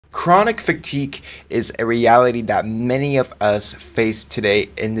Chronic fatigue is a reality that many of us face today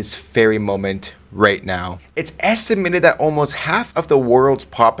in this very moment right now. It's estimated that almost half of the world's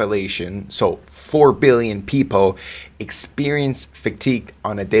population, so 4 billion people, experience fatigue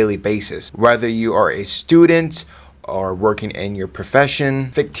on a daily basis. Whether you are a student or working in your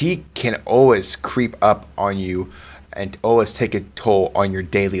profession, fatigue can always creep up on you and always take a toll on your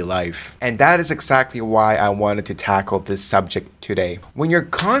daily life. And that is exactly why I wanted to tackle this subject today. When you're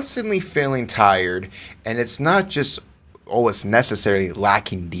constantly feeling tired, and it's not just always necessarily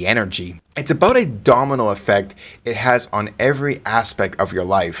lacking the energy, it's about a domino effect it has on every aspect of your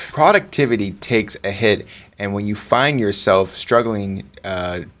life. Productivity takes a hit, and when you find yourself struggling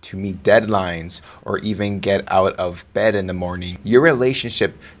to meet deadlines or even get out of bed in the morning, your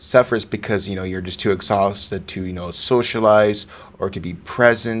relationship suffers because you're just too exhausted to socialize or to be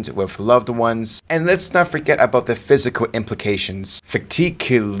present with loved ones. And let's not forget about the physical implications. Fatigue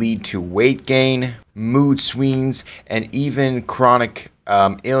can lead to weight gain, mood swings, and even chronic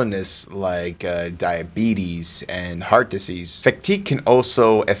illness like diabetes and heart disease. Fatigue can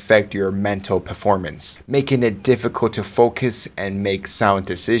also affect your mental performance, making it difficult to focus and make sound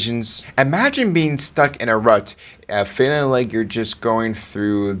decisions. Imagine being stuck in a rut, feeling like you're just going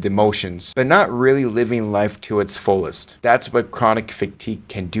through the motions, but not really living life to its fullest. That's what chronic fatigue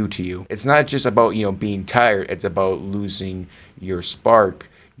can do to you. It's not just about being tired, it's about losing your spark,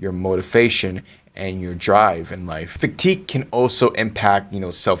 your motivation, and your drive in life. Fatigue can also impact,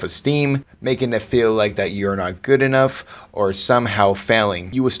 self-esteem, making it feel like that you're not good enough or somehow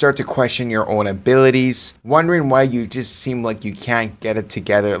failing. You will start to question your own abilities, wondering why you just seem like you can't get it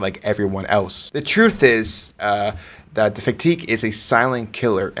together like everyone else. The truth is that the fatigue is a silent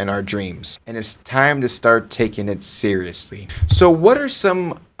killer in our dreams, and it's time to start taking it seriously. So what are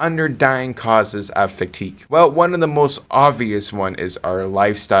some underlying causes of fatigue? Well, one of the most obvious one is our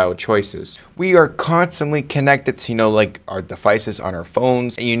lifestyle choices. We are constantly connected to, like our devices on our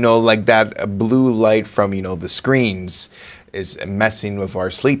phones, and like that blue light from, the screens is messing with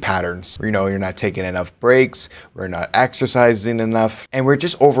our sleep patterns. You're not taking enough breaks, we're not exercising enough, and we're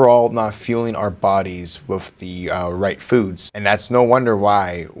just overall not fueling our bodies with the right foods. And that's no wonder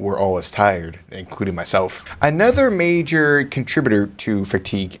why we're always tired, including myself. Another major contributor to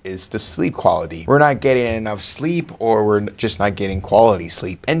fatigue is the sleep quality. We're not getting enough sleep, or we're just not getting quality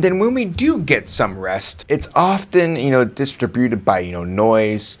sleep. And then when we do get some rest, it's often, distributed by,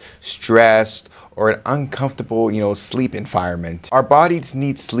 noise, stress, or an uncomfortable, sleep environment. Our bodies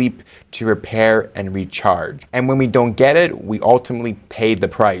need sleep to repair and recharge. And when we don't get it, we ultimately pay the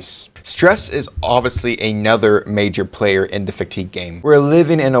price. Stress is obviously another major player in the fatigue game. We're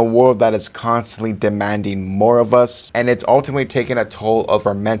living in a world that is constantly demanding more of us, and it's ultimately taking a toll of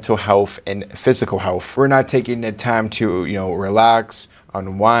our mental health and physical health. We're not taking the time to, relax,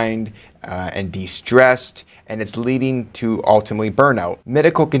 unwind, and de-stressed, and it's leading to ultimately burnout.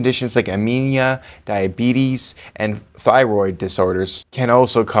 Medical conditions like anemia, diabetes, and thyroid disorders can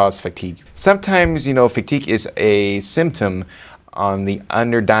also cause fatigue. Sometimes, fatigue is a symptom on the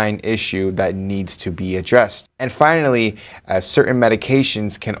underlying issue that needs to be addressed. And finally, certain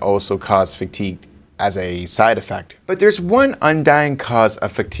medications can also cause fatigue as a side effect. But there's one undying cause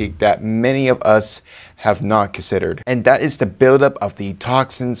of fatigue that many of us have not considered, and that is the buildup of the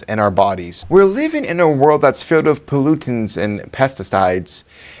toxins in our bodies. We're living in a world that's filled with pollutants and pesticides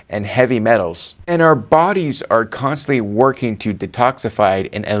and heavy metals, and our bodies are constantly working to detoxify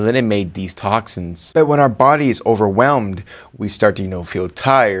and eliminate these toxins. But when our body is overwhelmed, we start to feel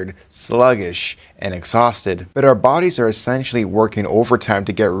tired, sluggish, and exhausted. But our bodies are essentially working overtime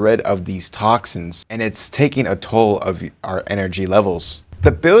to get rid of these toxins, and it's taking a toll of our energy levels.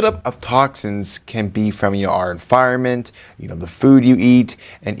 The buildup of toxins can be from our environment, the food you eat,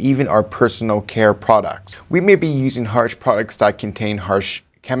 and even our personal care products. We may be using harsh products that contain harsh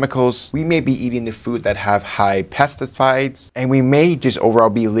chemicals. We may be eating the food that have high pesticides, and we may just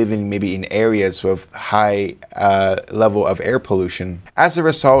overall be living maybe in areas with high level of air pollution. As a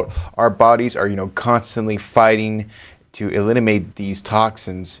result, our bodies are constantly fighting to eliminate these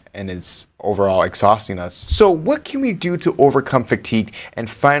toxins, and it's overall exhausting us. So what can we do to overcome fatigue and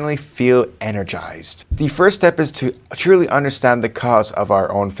finally feel energized? The first step is to truly understand the cause of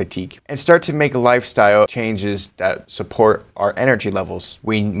our own fatigue and start to make lifestyle changes that support our energy levels.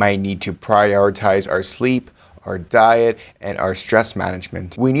 We might need to prioritize our sleep, our diet, and our stress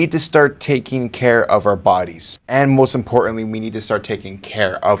management. We need to start taking care of our bodies. And most importantly, we need to start taking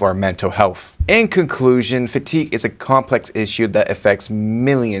care of our mental health. In conclusion, fatigue is a complex issue that affects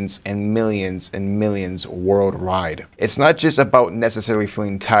millions and millions and millions worldwide. It's not just about necessarily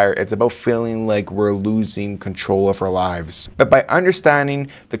feeling tired, it's about feeling like we're losing control of our lives. But by understanding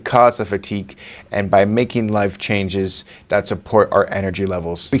the cause of fatigue and by making life changes that support our energy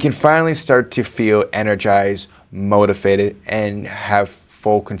levels, we can finally start to feel energized, motivated, and have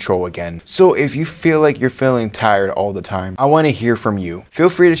full control again. So if you feel like you're feeling tired all the time, I want to hear from you. Feel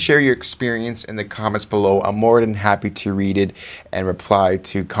free to share your experience in the comments below. I'm more than happy to read it and reply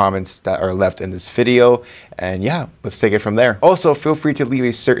to comments that are left in this video. And yeah, let's take it from there. Also, feel free to leave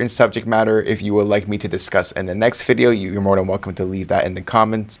a certain subject matter if you would like me to discuss in the next video. You're more than welcome to leave that in the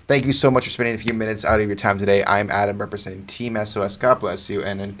comments. Thank you so much for spending a few minutes out of your time today. I'm Adam, representing Team SOS. God bless you.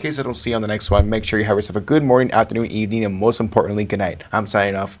 And in case I don't see you on the next one, make sure you have yourself a good morning, afternoon, evening, and most importantly, good night. I'm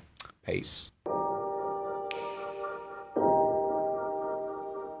signing off. Peace.